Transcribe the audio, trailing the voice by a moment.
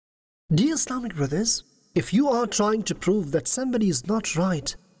Dear Islamic brothers, if you are trying to prove that somebody is not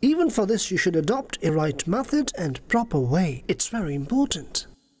right, even for this you should adopt a right method and proper way. It's very important.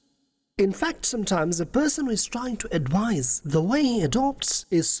 In fact, sometimes a person who is trying to advise, the way he adopts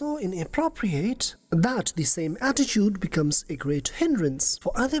is so inappropriate that the same attitude becomes a great hindrance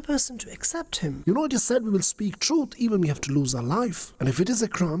for other person to accept him. You know, it is said we will speak truth even we have to lose our life. And if it is a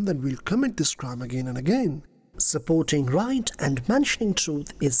crime, then we'll commit this crime again and again. Supporting right and mentioning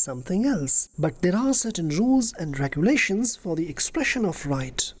truth is something else, but there are certain rules and regulations for the expression of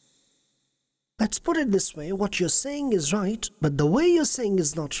right. Let's put it this way, what you're saying is right, but the way you're saying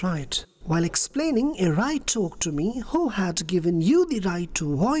is not right. While explaining a right talk to me, who had given you the right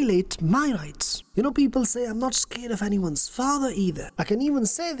to violate my rights? You know, people say, I'm not scared of anyone's father either. I can even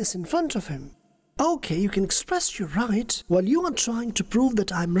say this in front of him. Okay, you can express your right while you are trying to prove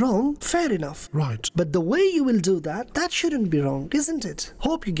that I'm wrong, fair enough. Right. But the way you will do that, that shouldn't be wrong, isn't it?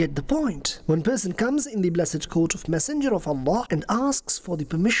 Hope you get the point. One person comes in the blessed court of Messenger of Allah and asks for the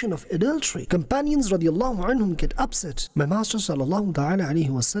permission of adultery. Companions radiallahu anhum get upset. My Master sallallahu alaihi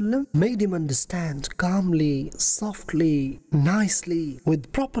wasallam made him understand calmly, softly, nicely,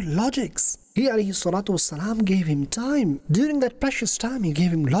 with proper logics. He alayhi salatu wasalam gave him time. During that precious time, he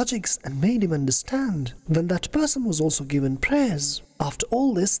gave him logics and made him understand. Then that person was also given prayers. After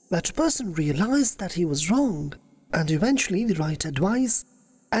all this, that person realized that he was wrong. And eventually the right advice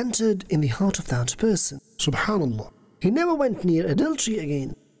entered in the heart of that person. Subhanallah. He never went near adultery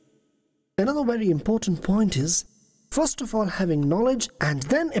again. Another very important point is, first of all, having knowledge and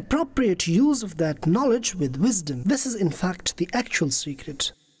then appropriate use of that knowledge with wisdom. This is in fact the actual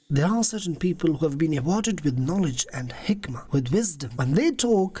secret. There are certain people who have been awarded with knowledge and hikmah, with wisdom. When they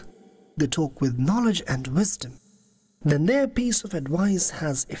talk with knowledge and wisdom. Then their piece of advice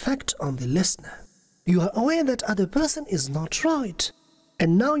has effect on the listener. You are aware that other person is not right,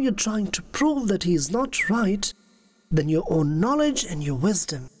 and now you're trying to prove that he is not right, then your own knowledge and your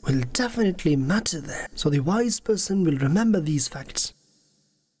wisdom will definitely matter there. So the wise person will remember these facts,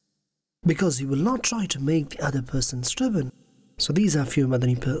 because he will not try to make the other person stubborn. So these are few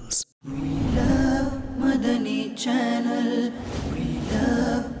Madani pearls. We love Madani Channel. We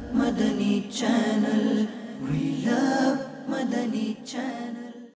love Madani Channel. We love Madani Channel.